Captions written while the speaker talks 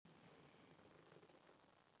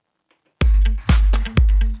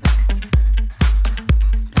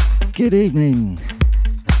Good evening.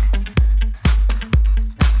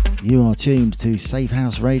 You are tuned to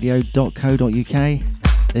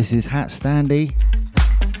safehouseradio.co.uk. This is HatStandy.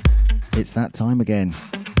 It's that time again.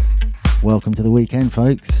 Welcome to the weekend,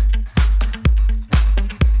 folks.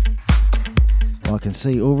 Well, I can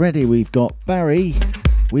see already we've got Barry,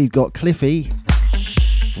 we've got Cliffy,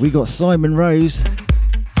 we've got Simon Rose,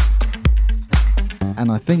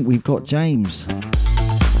 and I think we've got James.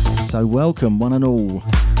 So welcome, one and all.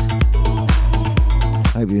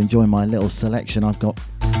 Hope you enjoy my little selection I've got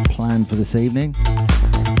planned for this evening.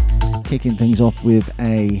 Kicking things off with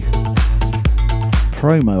a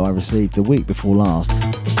promo I received the week before last.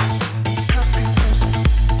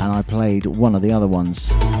 And I played one of the other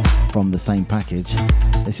ones from the same package.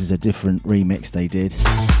 This is a different remix they did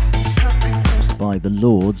by The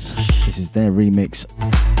Lords. This is their remix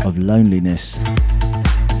of Loneliness.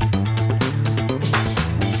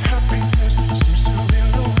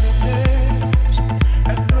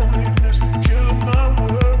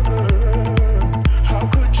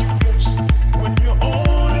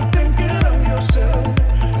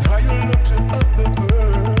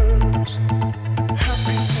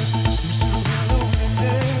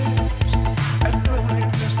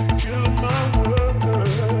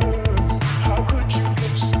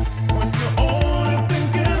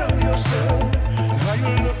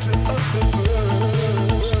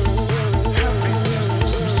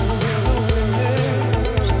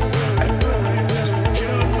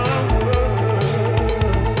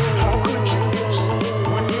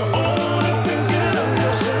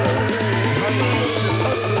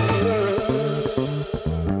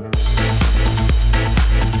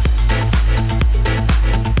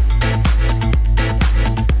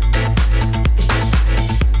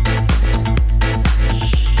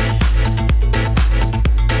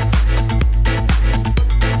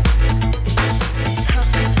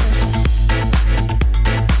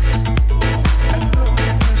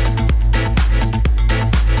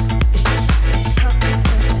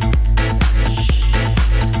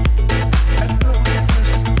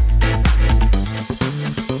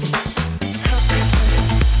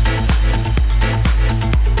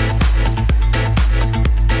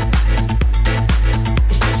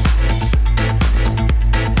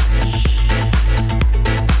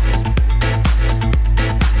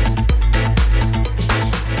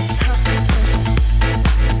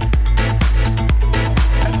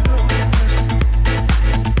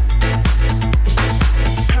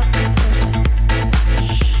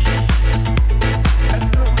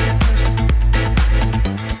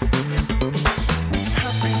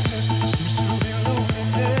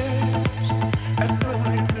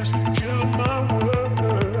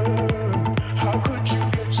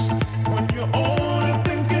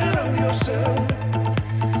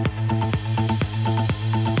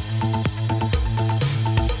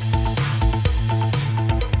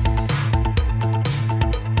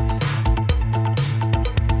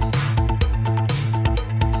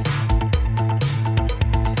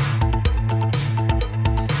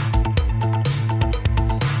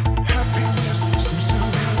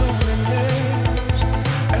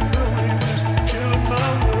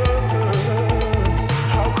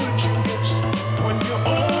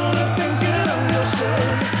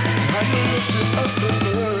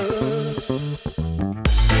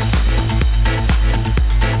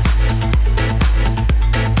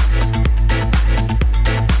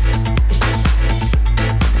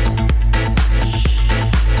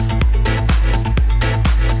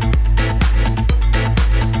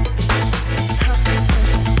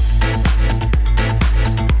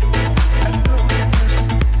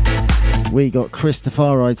 We got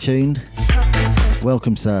Christopher tuned.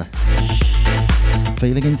 Welcome, sir.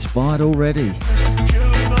 Feeling inspired already.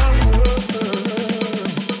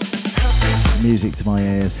 Music to my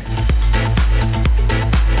ears.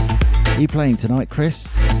 Are you playing tonight, Chris?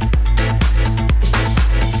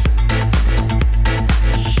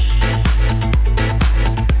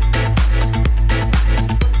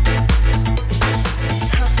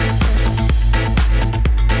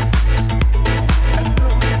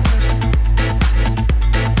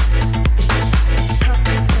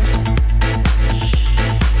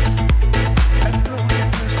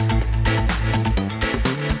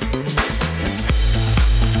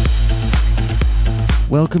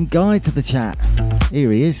 Welcome Guy to the chat.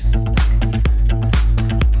 Here he is.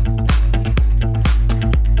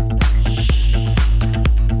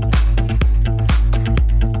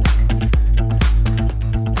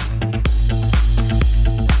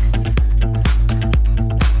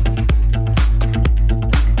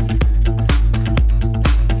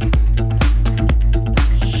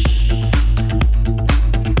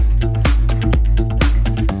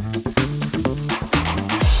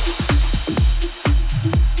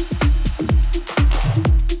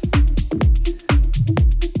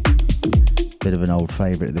 of an old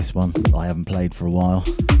favourite, this one, that I haven't played for a while.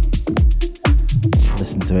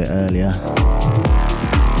 Listened to it earlier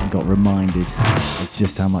and got reminded of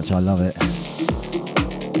just how much I love it.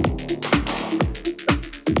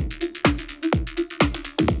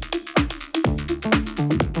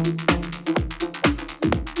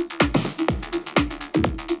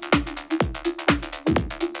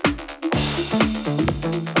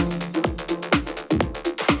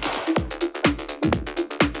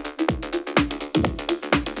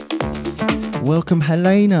 Welcome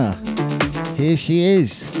Helena, here she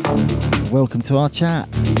is. Welcome to our chat.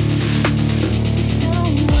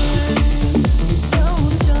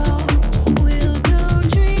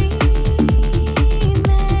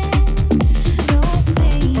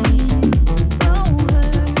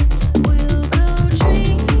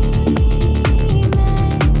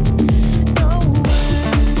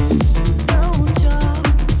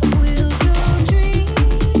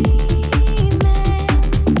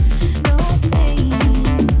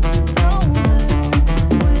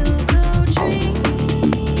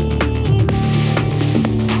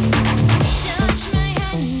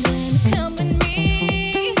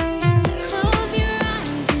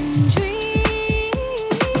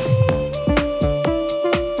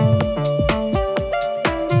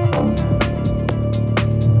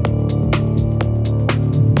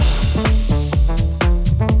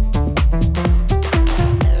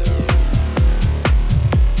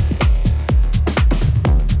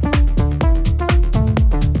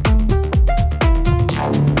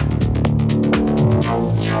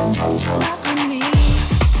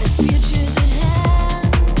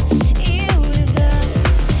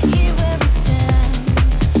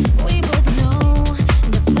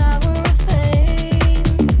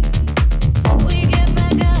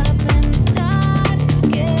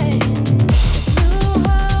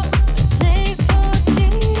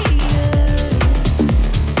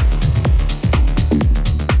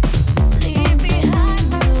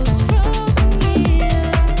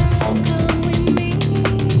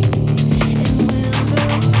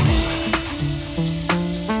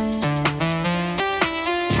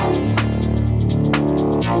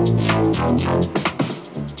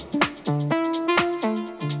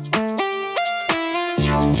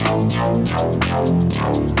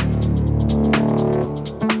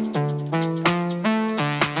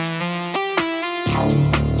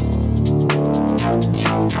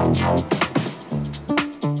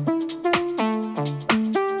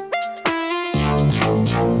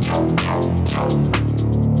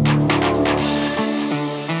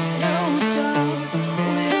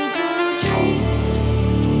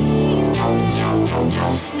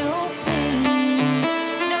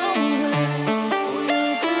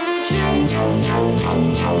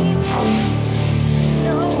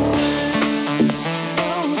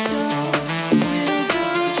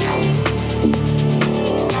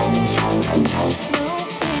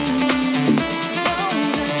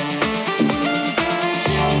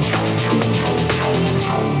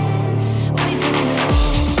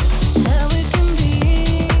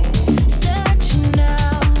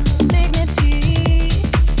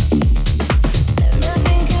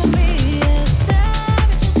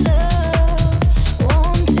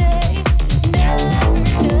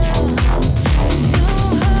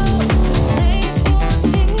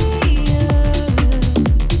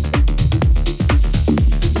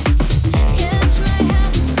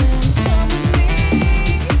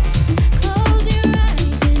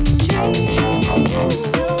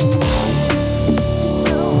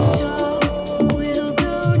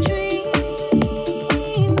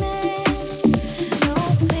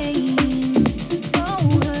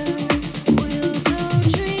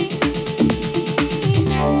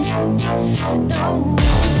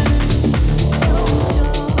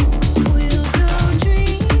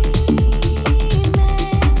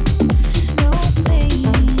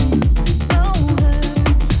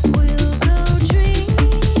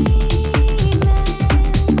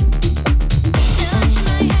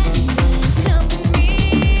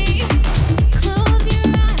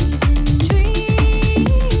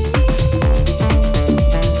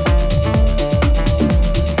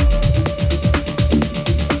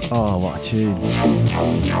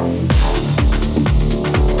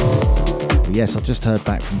 Yes, I've just heard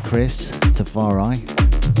back from Chris Tafari.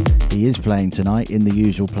 He is playing tonight in the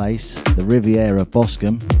usual place, the Rivera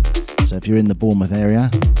Boscombe. So if you're in the Bournemouth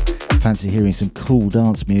area, fancy hearing some cool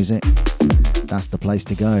dance music, that's the place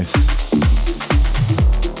to go.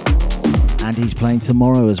 And he's playing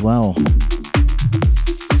tomorrow as well.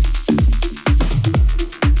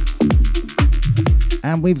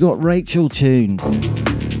 And we've got Rachel tuned.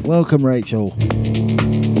 Welcome, Rachel.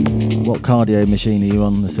 What cardio machine are you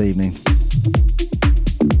on this evening?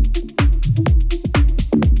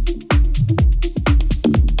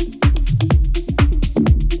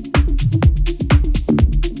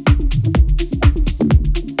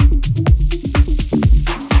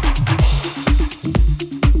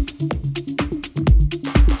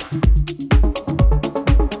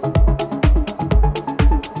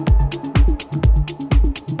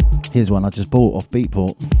 Here's one I just bought off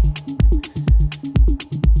Beatport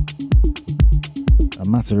a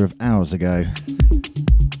matter of hours ago.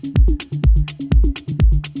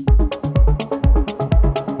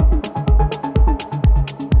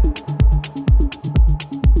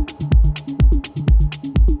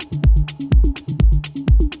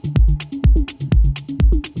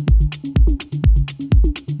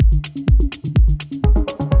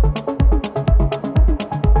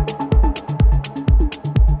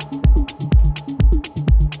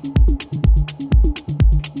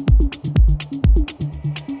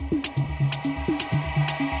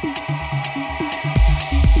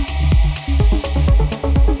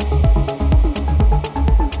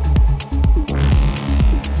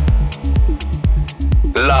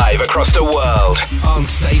 Across the world on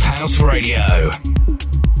Safehouse Radio.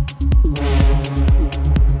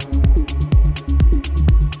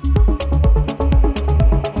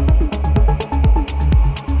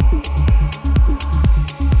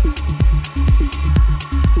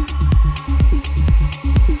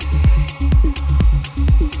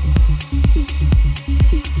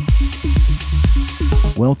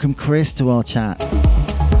 Welcome, Chris, to our chat.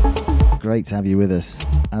 Great to have you with us,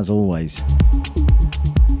 as always.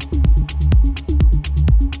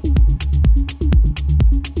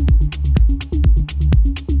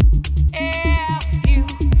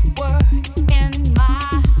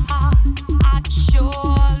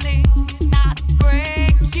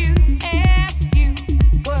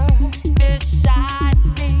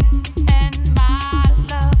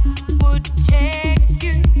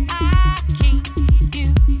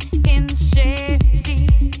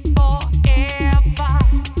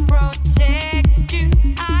 Take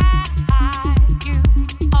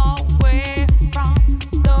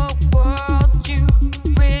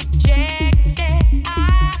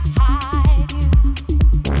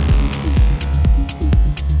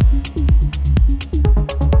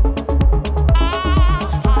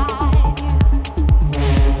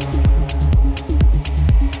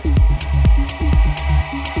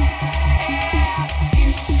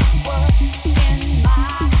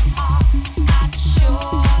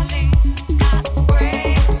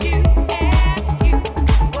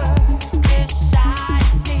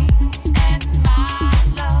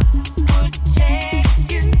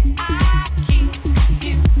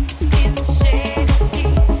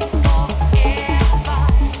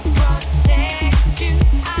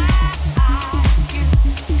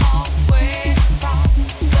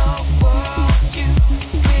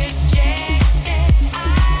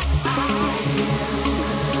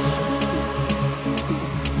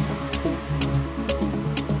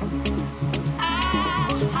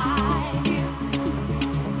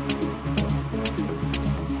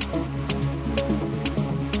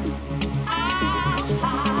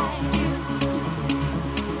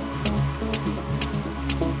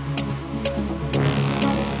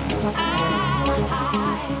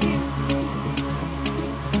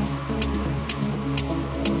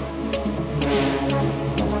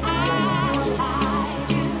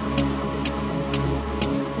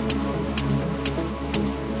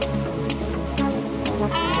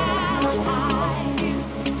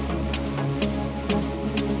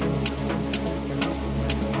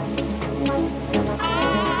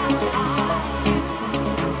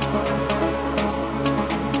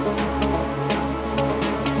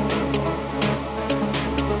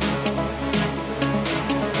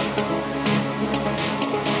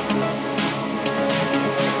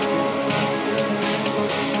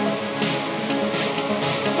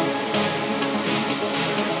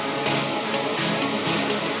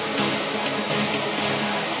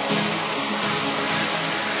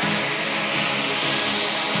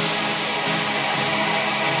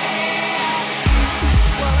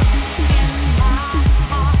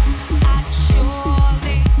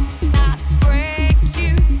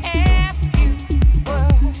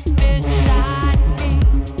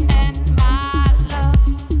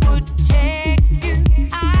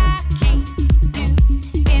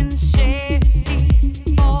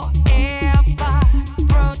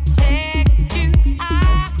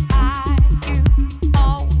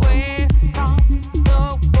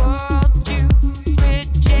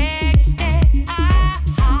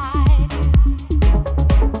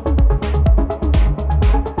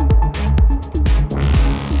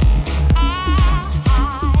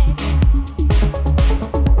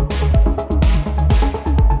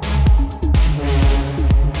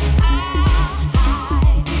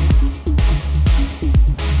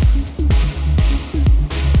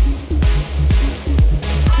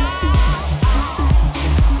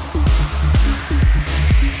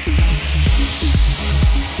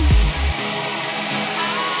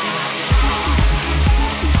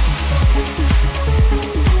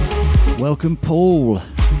Welcome Paul,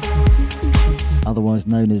 otherwise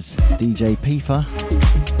known as DJ Pifa.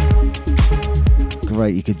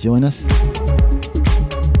 Great you could join us.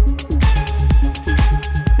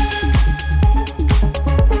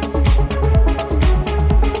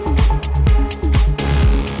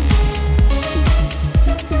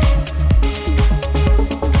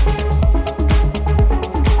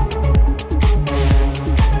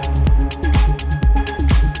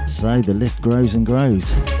 So the list grows and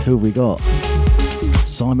grows. Who have we got?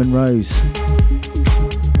 Simon Rose,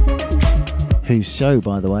 whose show,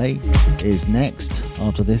 by the way, is next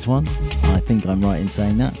after this one. I think I'm right in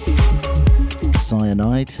saying that.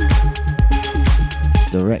 Cyanide,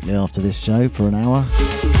 directly after this show for an hour.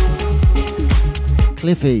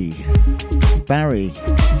 Cliffy, Barry,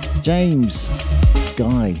 James,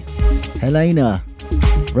 Guy, Helena,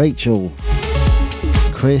 Rachel,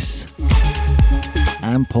 Chris,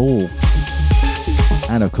 and Paul,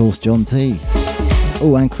 and of course John T.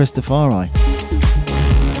 Oh, and Christopher.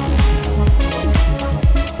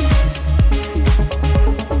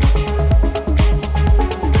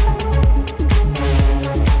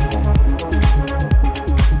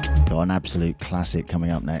 Got an absolute classic coming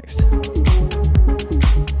up next.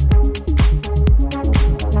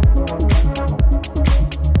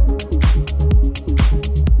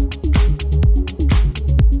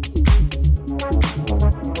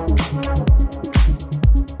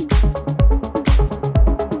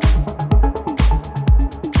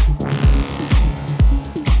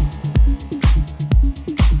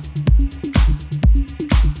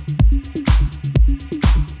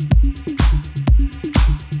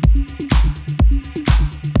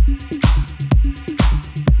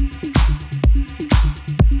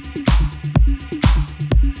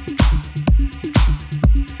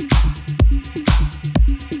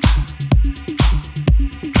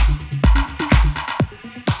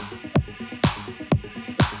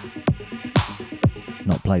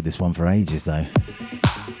 This one for ages though,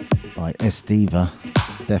 by Estiva,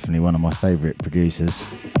 definitely one of my favourite producers.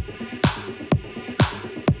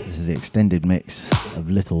 This is the extended mix of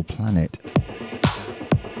Little Planet.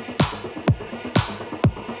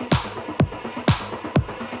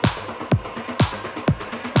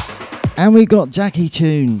 And we got Jackie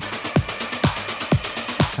tuned.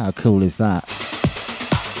 How cool is that?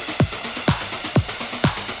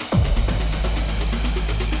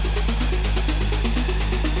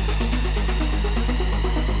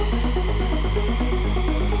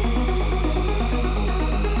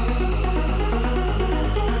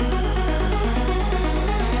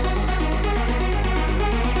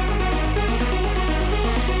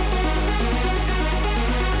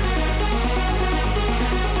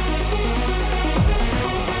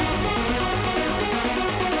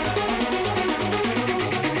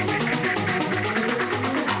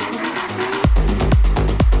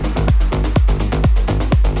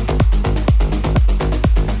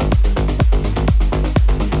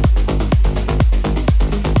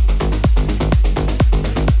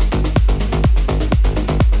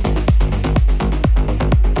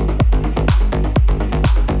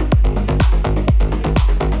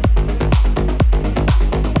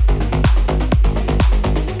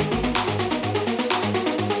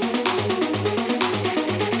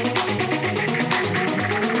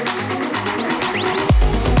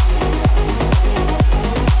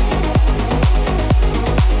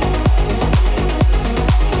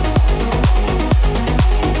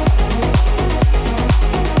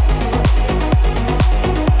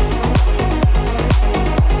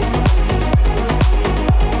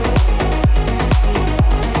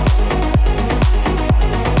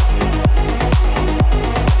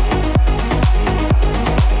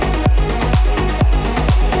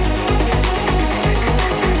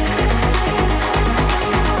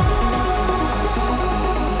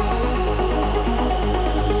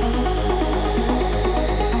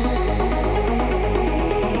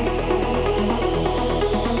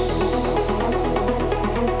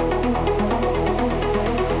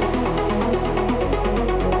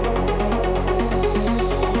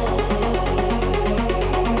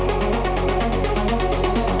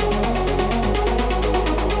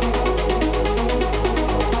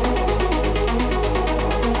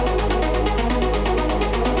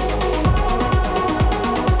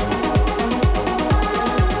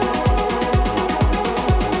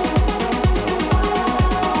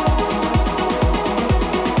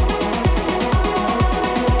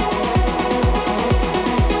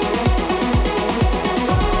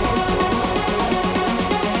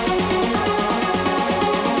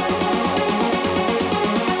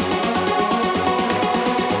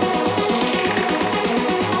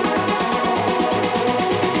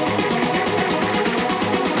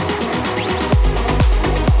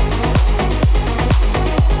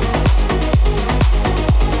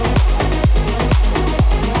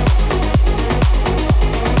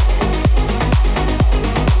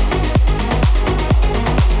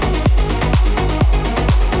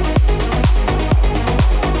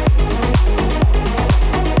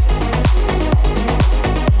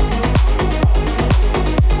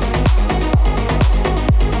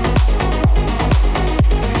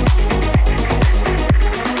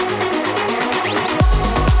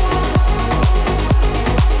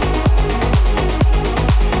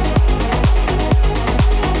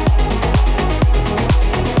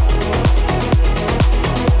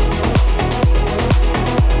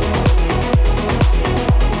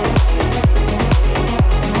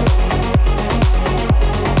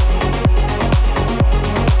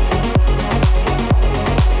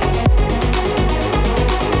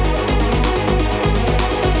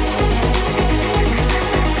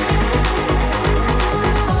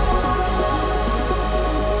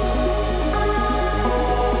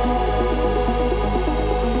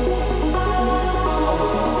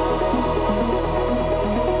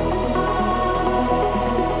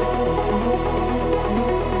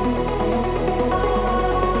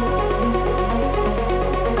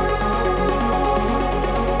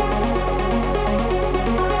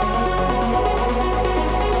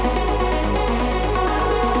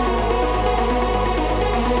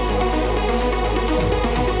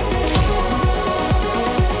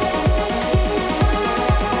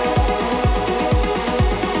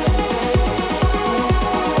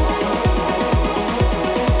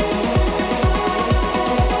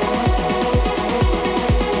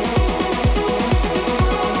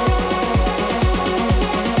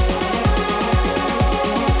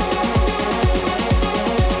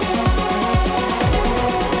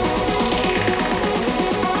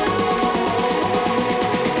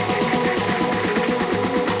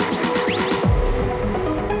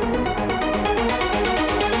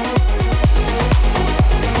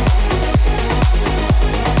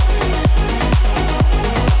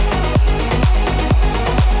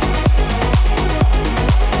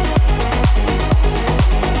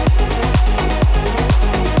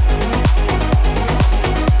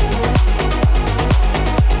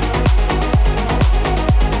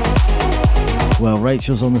 Well,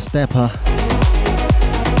 Rachel's on the stepper.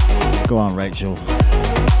 Go on, Rachel.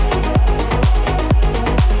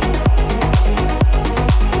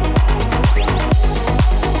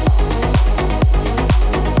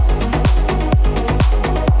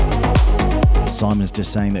 Simon's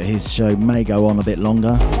just saying that his show may go on a bit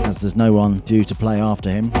longer as there's no one due to play after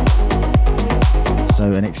him.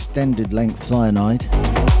 So an extended length cyanide.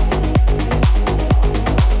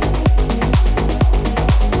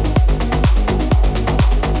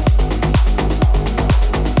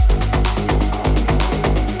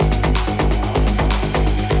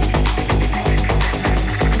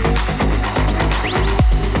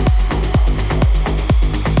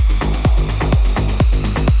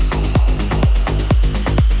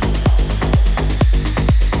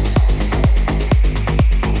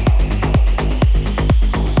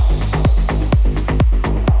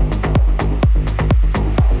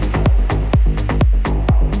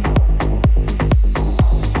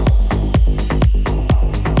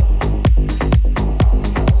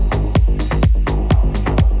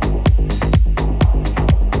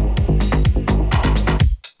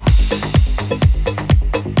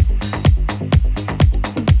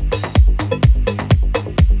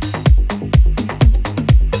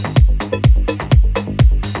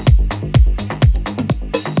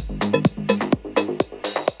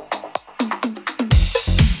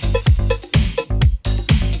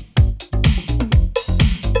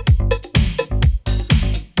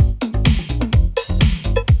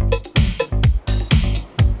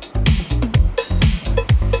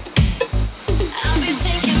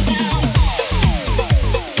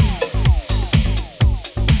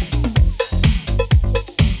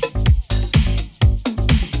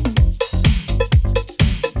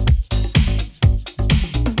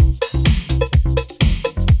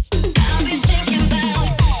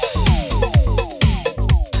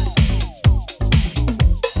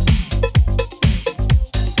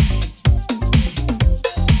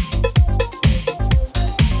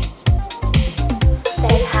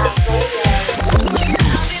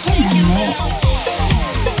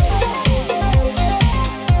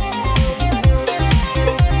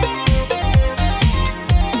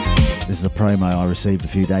 Received a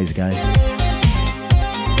few days ago.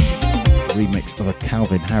 Remix of a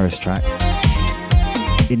Calvin Harris track.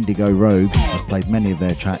 Indigo Rogue. I've played many of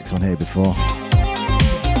their tracks on here before. A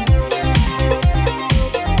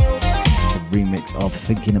remix of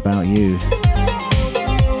Thinking About You.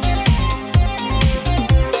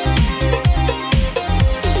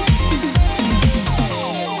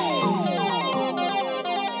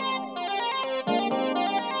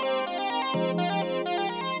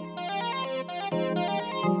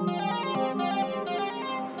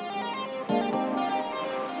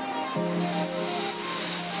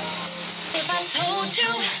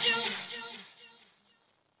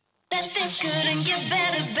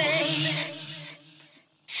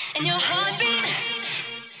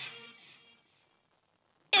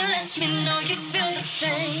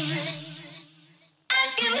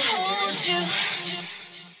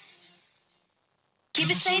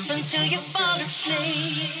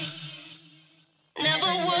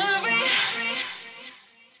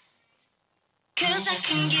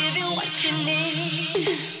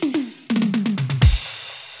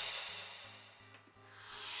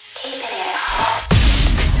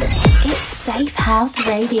 Safehouse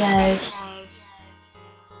Radio.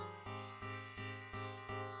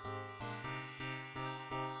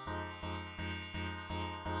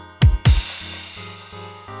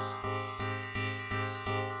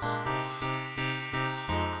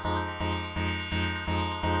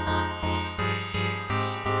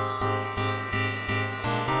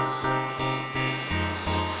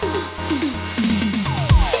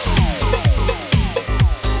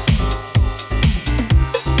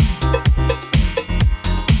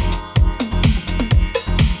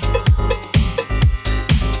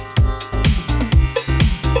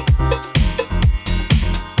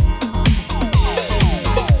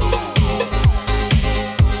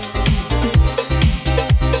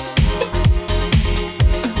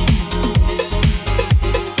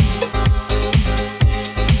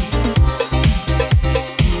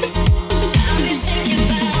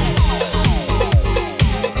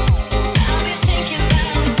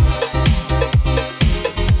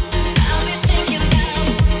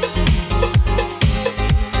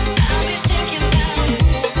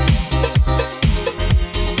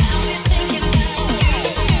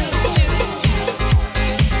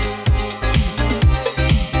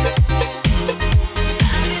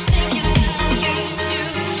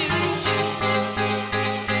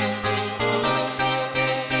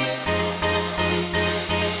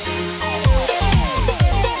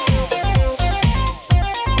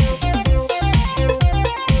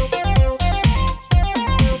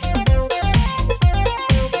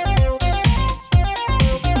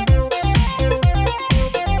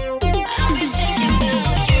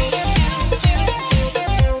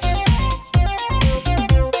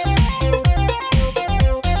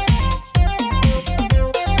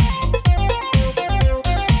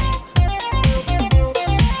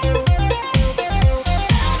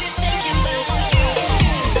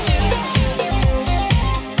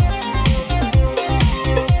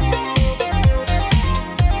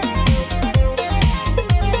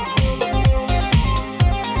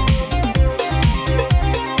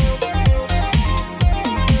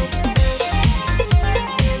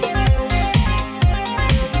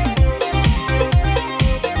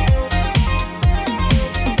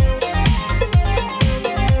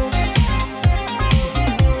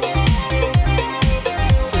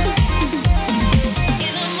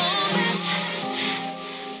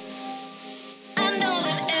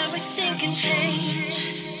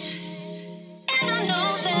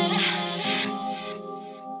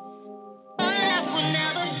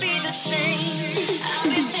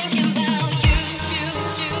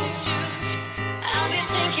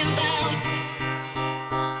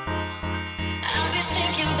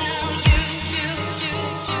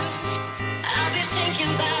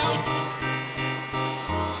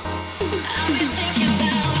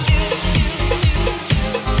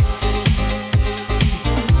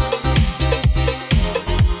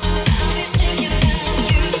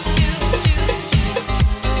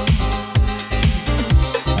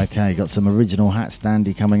 Okay, got some original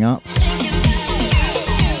HatStandy coming up.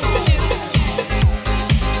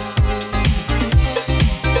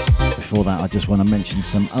 Before that, I just want to mention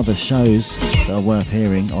some other shows that are worth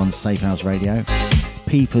hearing on Safehouse Radio.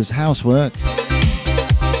 Pifa's Housework,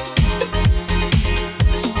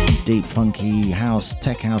 deep funky house,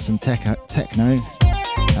 tech house and techno.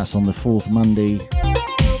 That's on the 4th Monday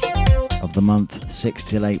of the month, 6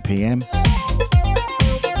 till 8 p.m.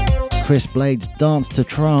 Chris Blade's Dance to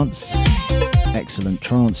Trance, excellent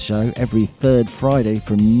trance show, every 3rd Friday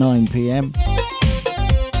from 9 p.m.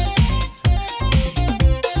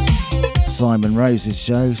 Simon Rose's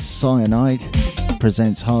show, Cyanide,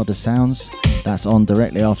 presents Harder Sounds. That's on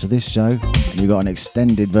directly after this show, and you've got an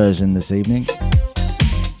extended version this evening.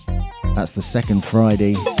 That's the 2nd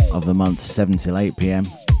Friday of the month, 7 till 8 p.m.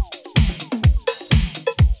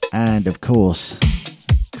 And of course,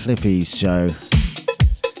 Cliffy's show,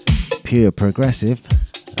 Pure Progressive.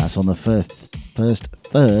 That's on the 1st,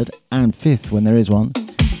 3rd and 5th, when there is one,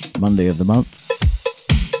 Monday of the month,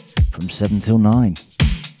 from 7 till 9.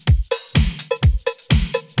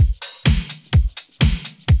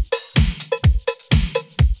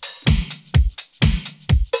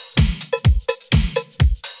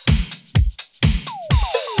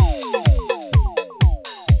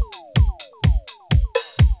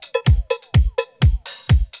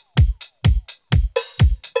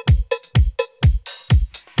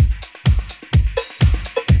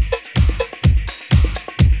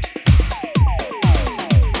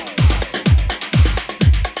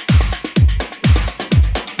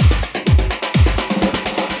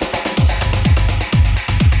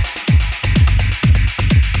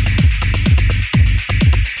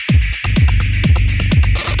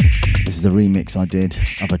 The remix I did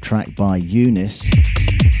of a track by Uness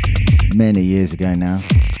many years ago now.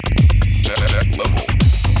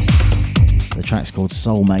 The track's called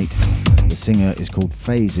Soulmate. The singer is called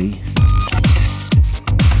Fazee.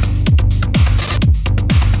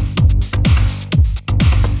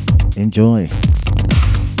 Enjoy.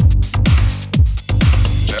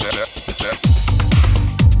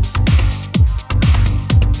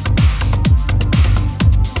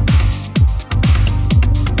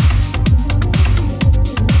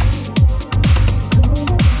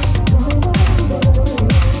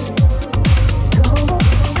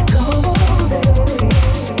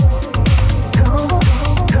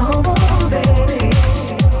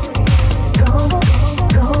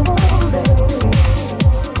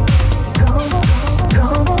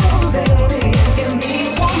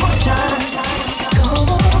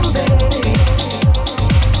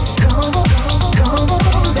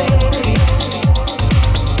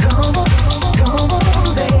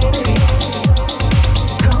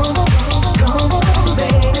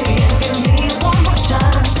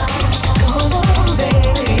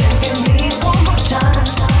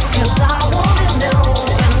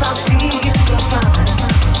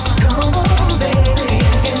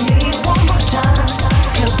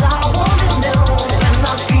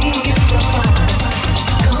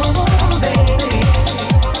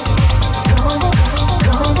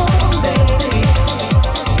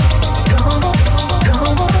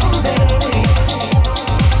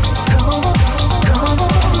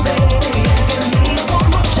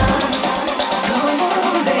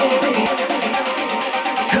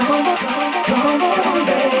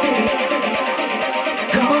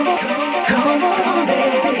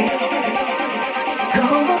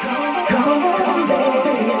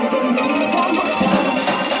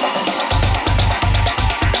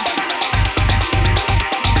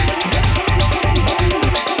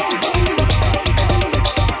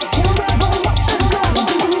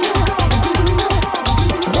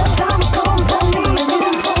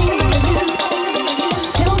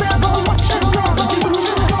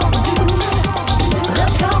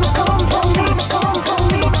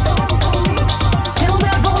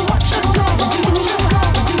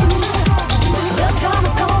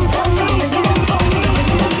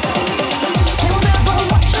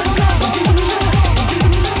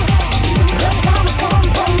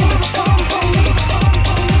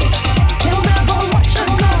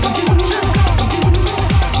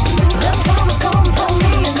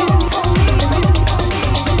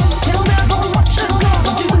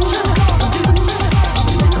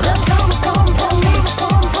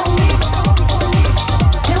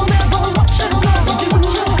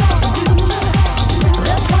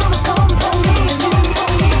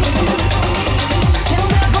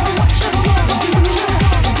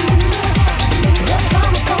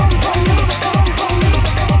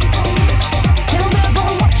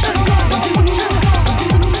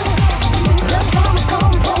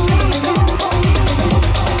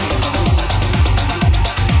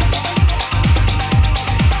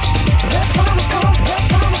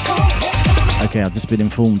 Okay, I've just been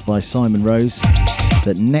informed by Simon Rose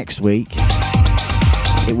that next week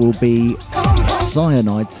it will be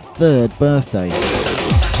Cyanide's 3rd birthday.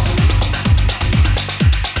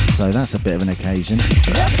 So that's a bit of an occasion.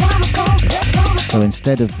 So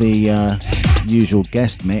instead of the usual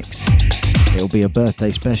guest mix, it'll be a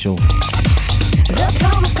birthday special.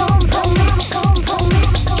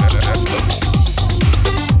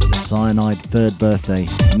 Cyanide 3rd birthday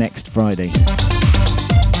next Friday.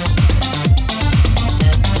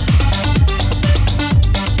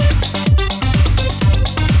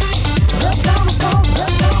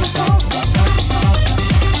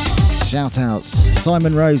 Shout outs: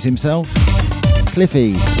 Simon Rose himself,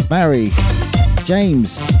 Cliffy, Barry,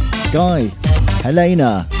 James, Guy,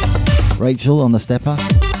 Helena, Rachel on the stepper,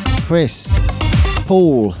 Chris,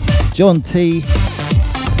 Paul, John T,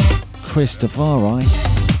 Christopher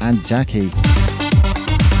and Jackie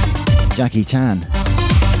Chan.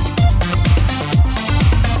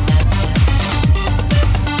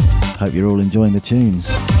 Hope you're all enjoying the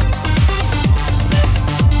tunes.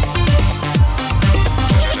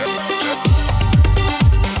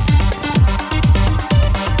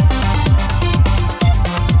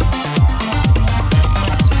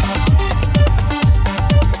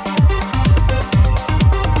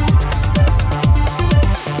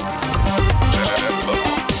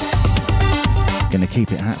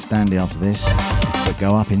 Keep it HatStandy after this, but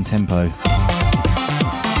go up in tempo.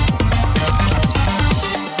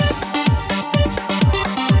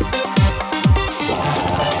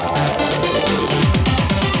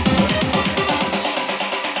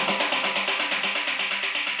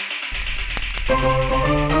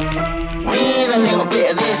 With a little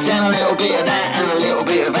bit of this and a little bit of that and a little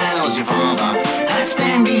bit of ours, your father.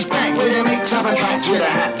 HatStandy's back with a mix up of tracks with a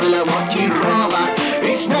hat full of what you'd rather.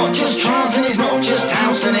 It's not just trance and it's not just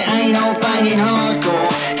house and it ain't all banging hardcore.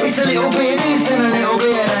 It's a little bit of this and a little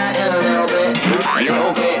bit of that and a little bit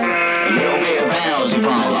of ours, if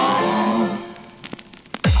I'm wrong.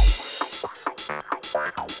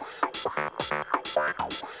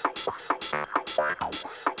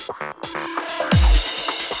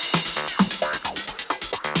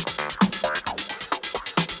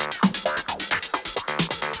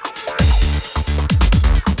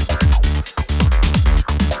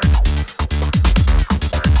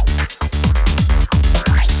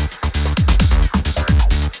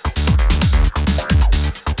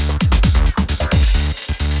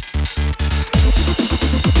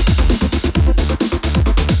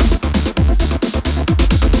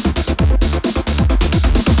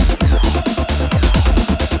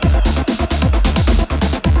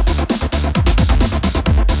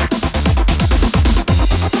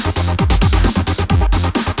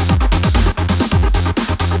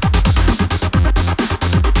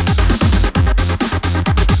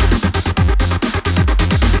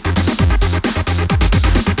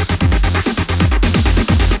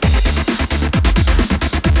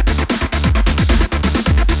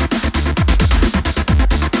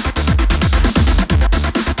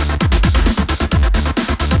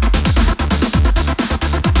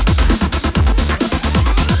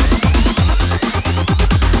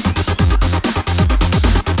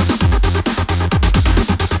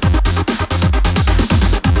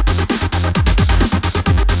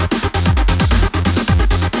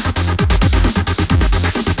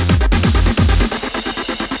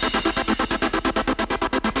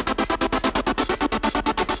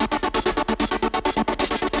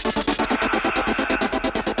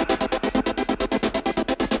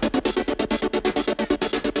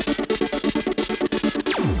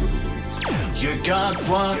 got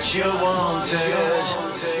what you wanted,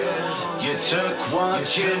 you took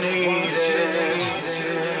what you needed,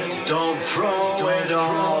 don't throw it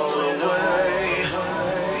all away.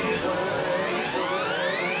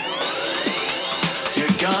 You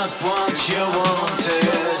got what you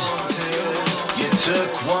wanted, you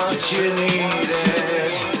took what you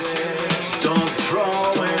needed, don't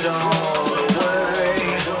throw it all away.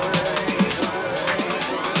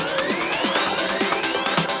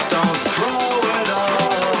 Don't throw it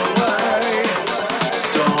all away.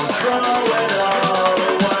 Don't throw it all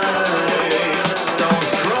away. Don't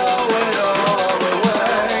throw it all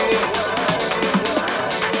away.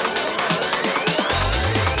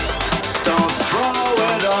 Don't throw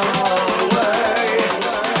it all away.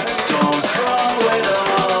 Don't throw it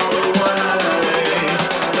all away.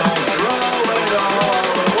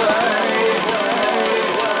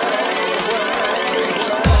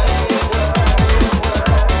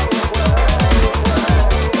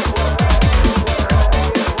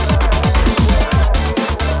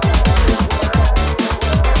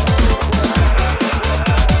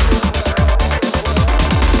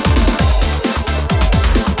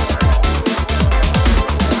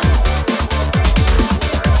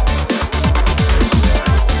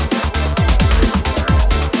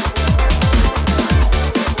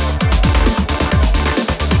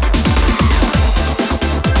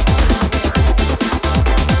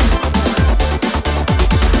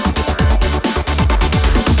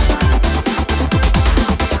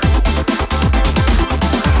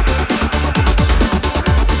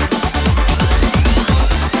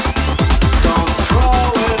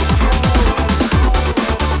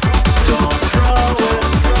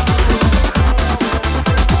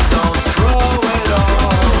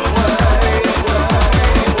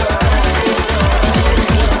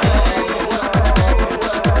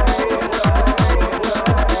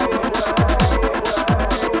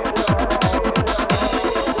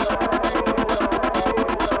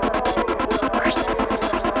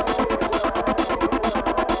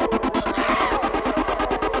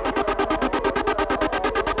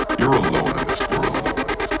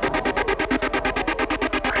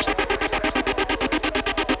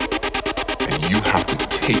 You have to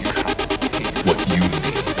take what you need.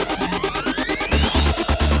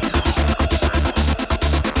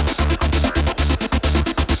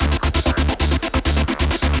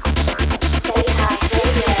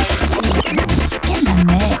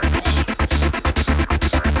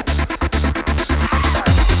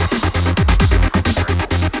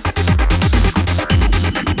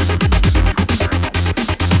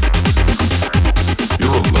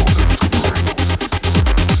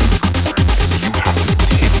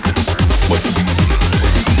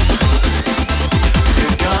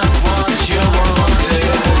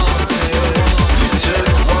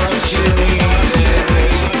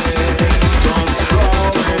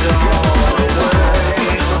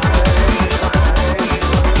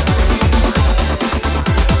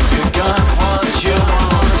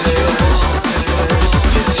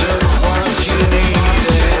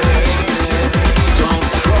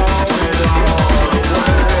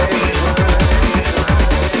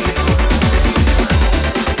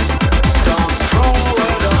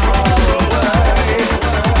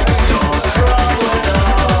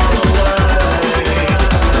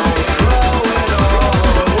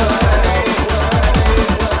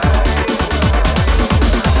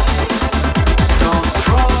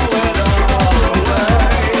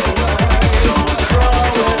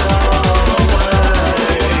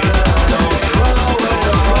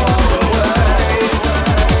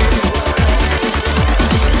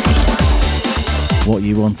 What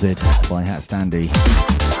You Wanted by HatStandy.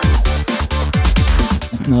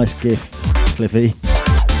 Nice gift, Cliffy,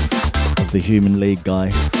 of the Human League guy,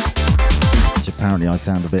 which apparently I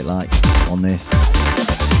sound a bit like on this.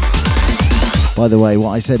 By the way,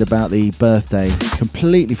 what I said about the birthday,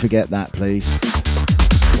 completely forget that, please.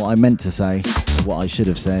 What I meant to say, what I should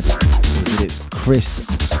have said, was that it's Chris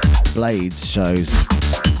Blades' show's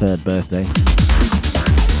 3rd birthday.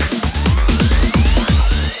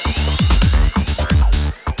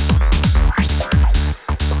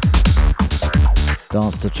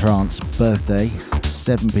 Dance to Trance birthday,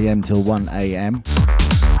 7 PM till 1 AM.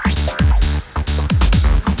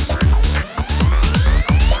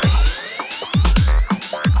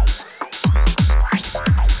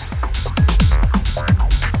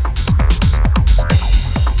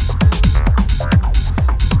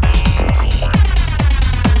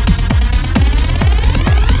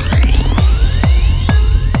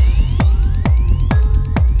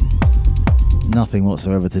 Nothing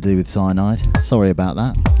whatsoever to do with cyanide. Sorry about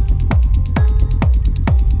that.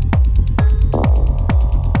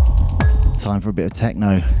 It's time for a bit of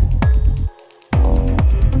techno.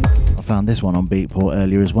 I found this one on Beatport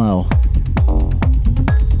earlier as well.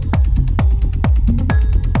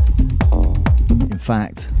 In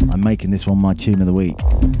fact, I'm making this one my tune of the week.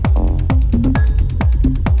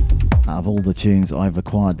 Out of all the tunes I've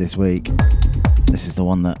acquired this week, this is the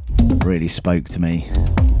one that really spoke to me.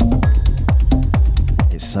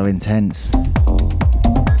 So intense.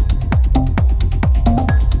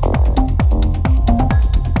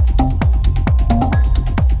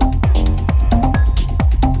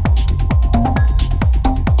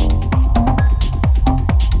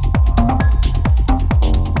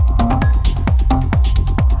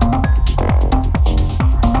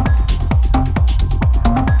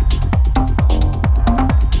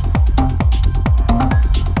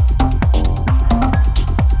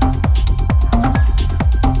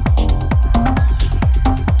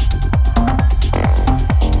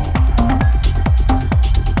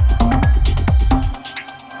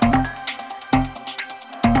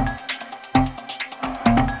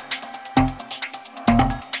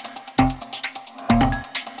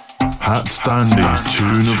 HatStandy's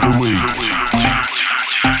Tune of the Week.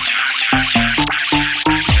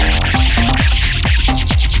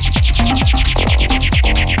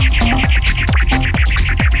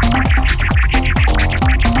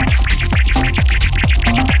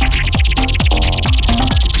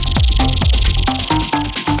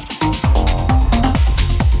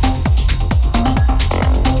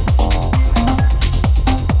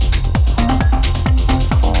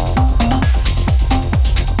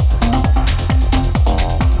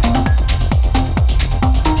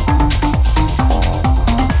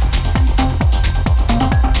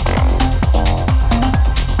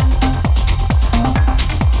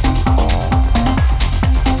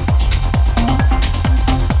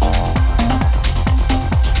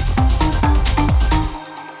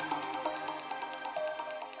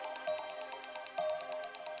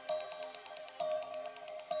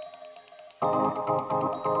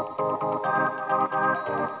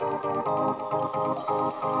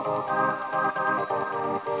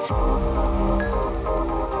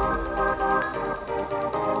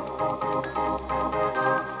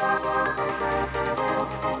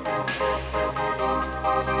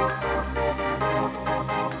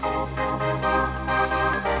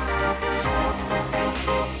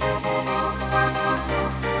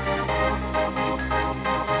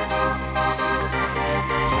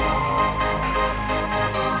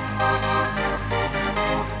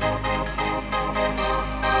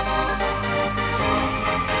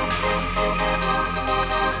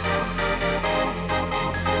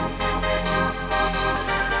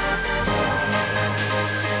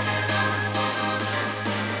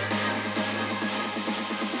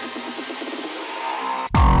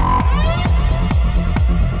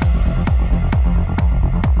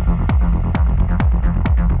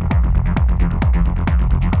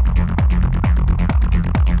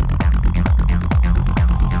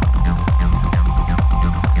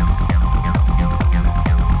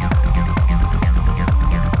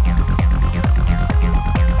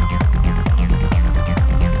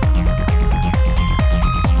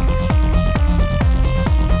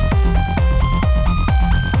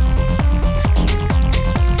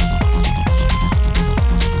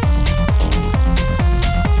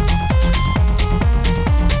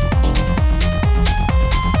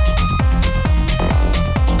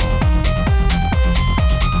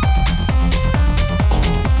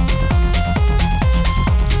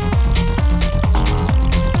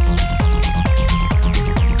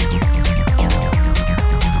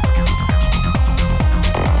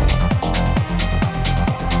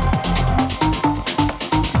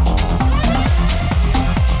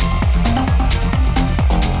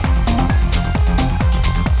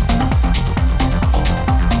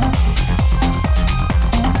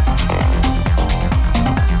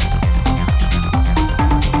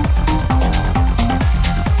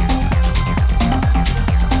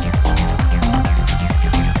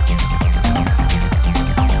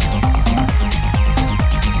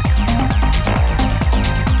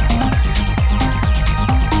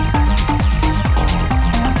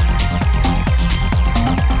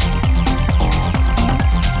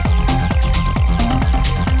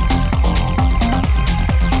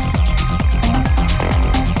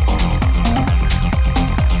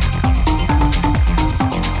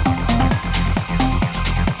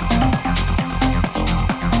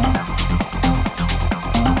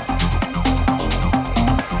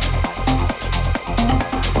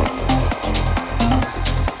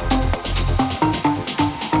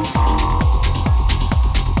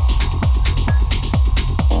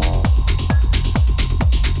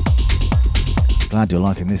 glad you're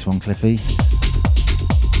liking this one, Cliffy.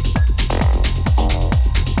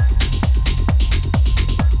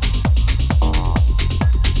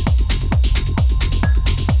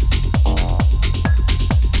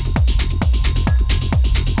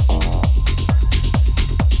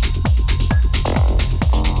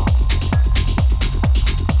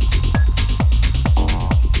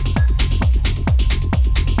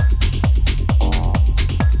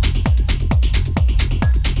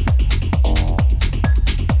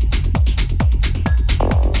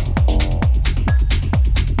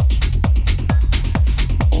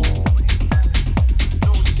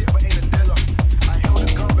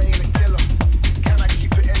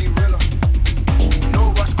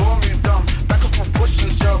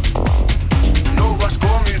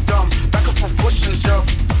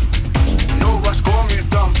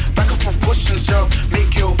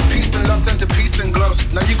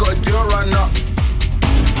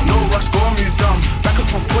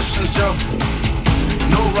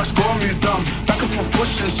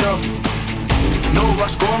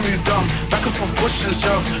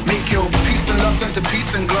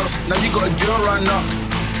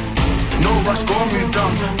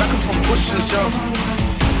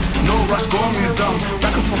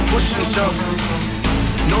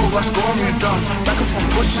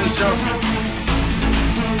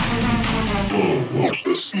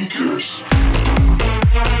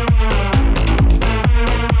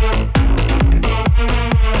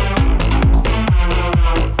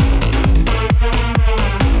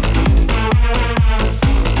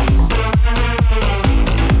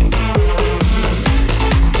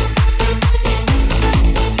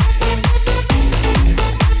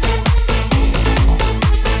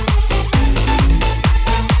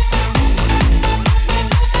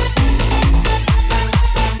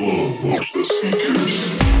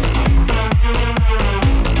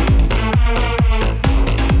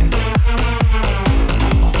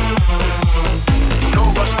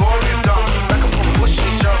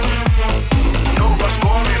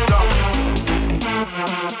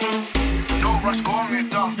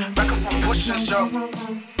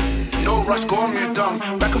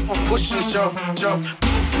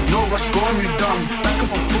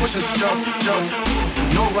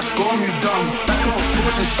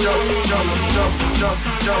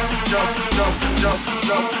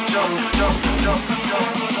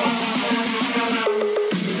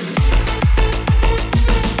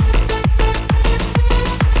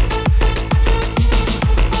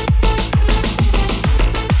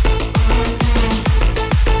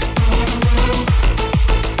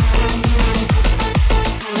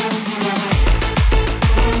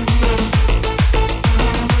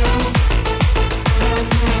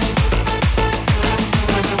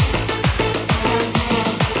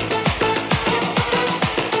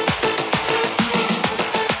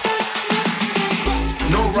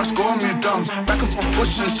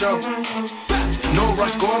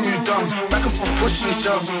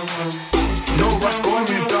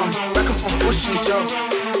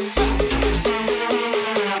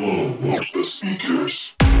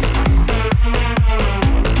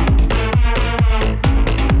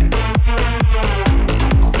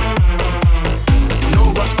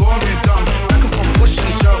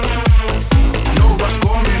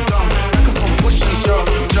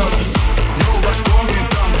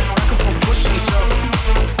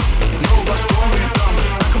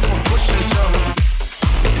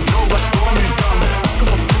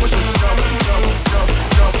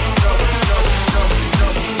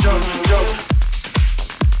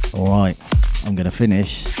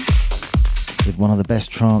 Finish with one of the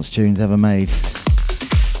best trance tunes ever made,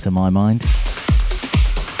 to my mind.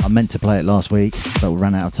 I meant to play it last week, but we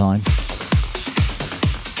ran out of time.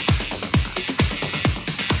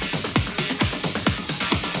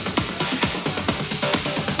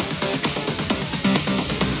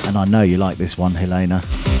 And I know you like this one, Helena.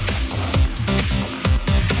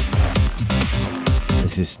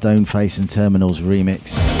 This is Stoneface and Terminal's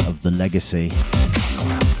remix of The Legacy.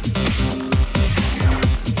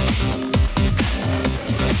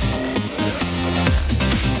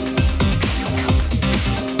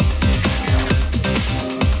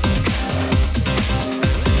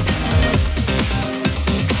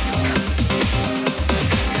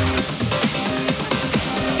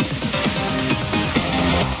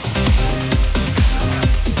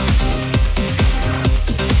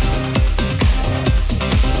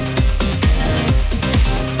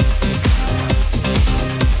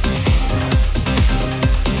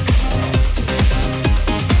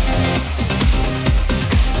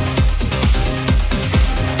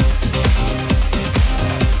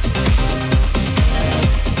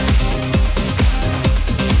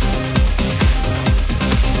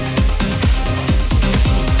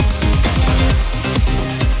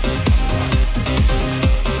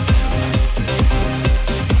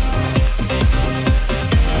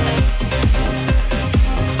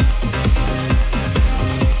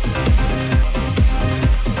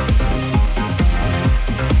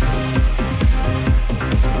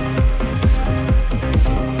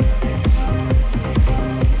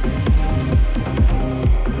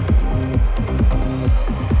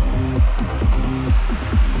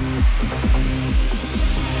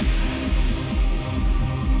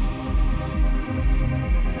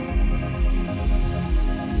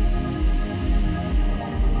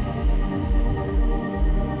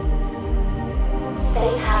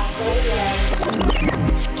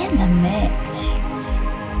 In the mix.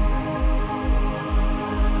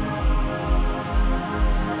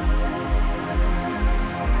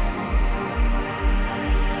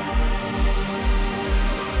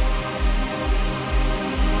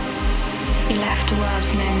 We left a world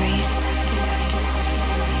of memories.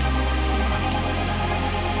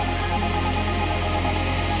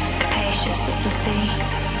 Capacious as the sea.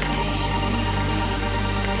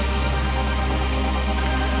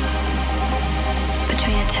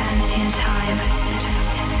 Between eternity and time.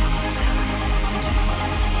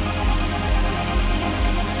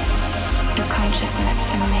 Your consciousness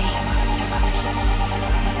and me.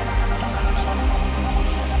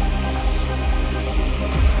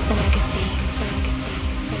 The legacy.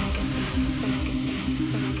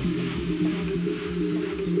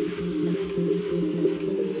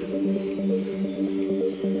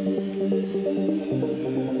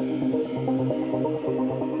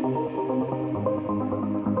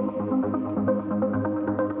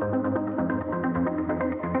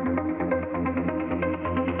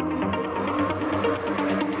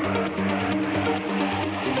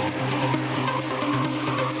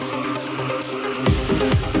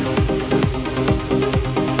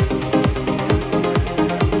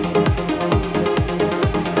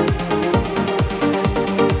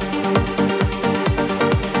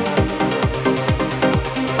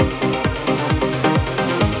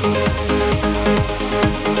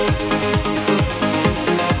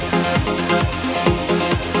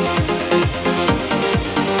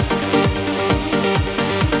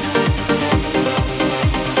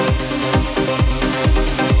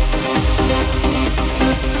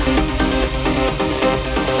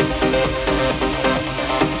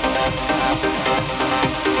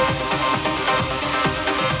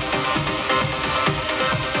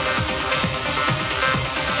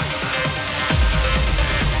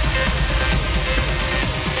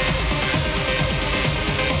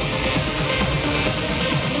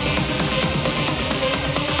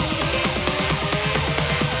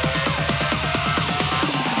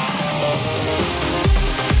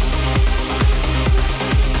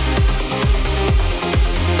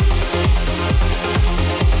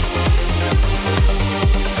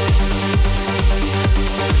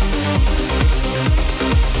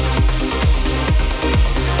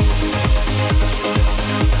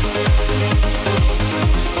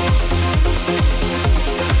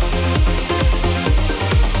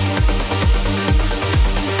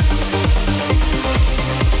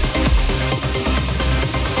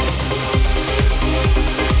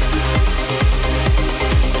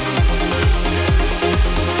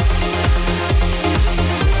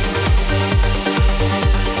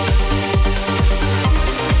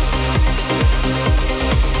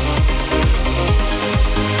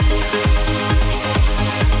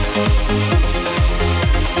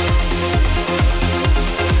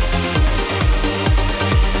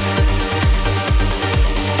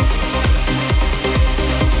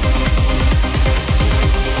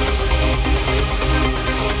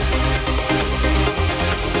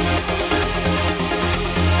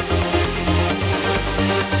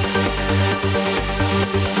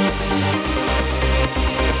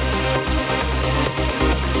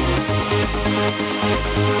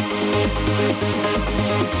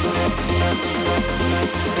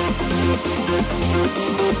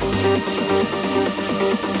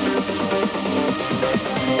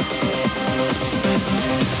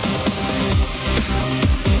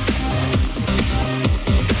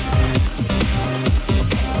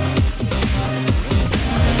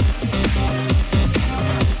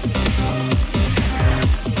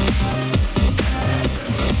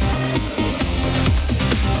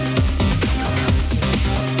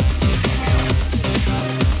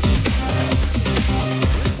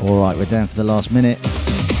 Alright, we're down to the last minute.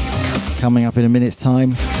 Coming up in a minute's time,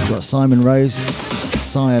 we've got Simon Rose,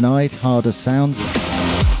 Cyanide, Hard as Sounds.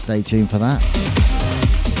 Stay tuned for that.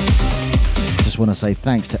 Just want to say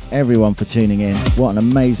thanks to everyone for tuning in. What an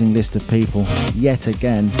amazing list of people, yet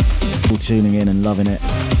again, all tuning in and loving it.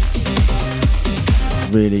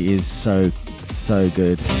 Really is so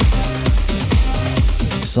good.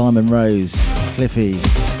 Simon Rose, Cliffy,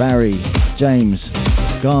 Barry, James,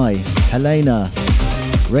 Guy, Helena,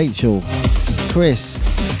 Rachel, Chris,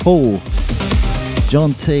 Paul,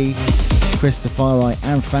 John T, Christopher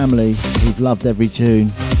and family who've loved every tune.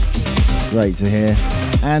 Great to hear.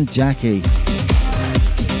 And Jackie.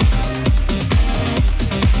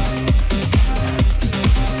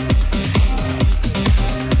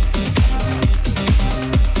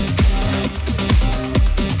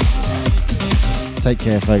 Take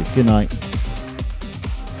care, folks. Good night.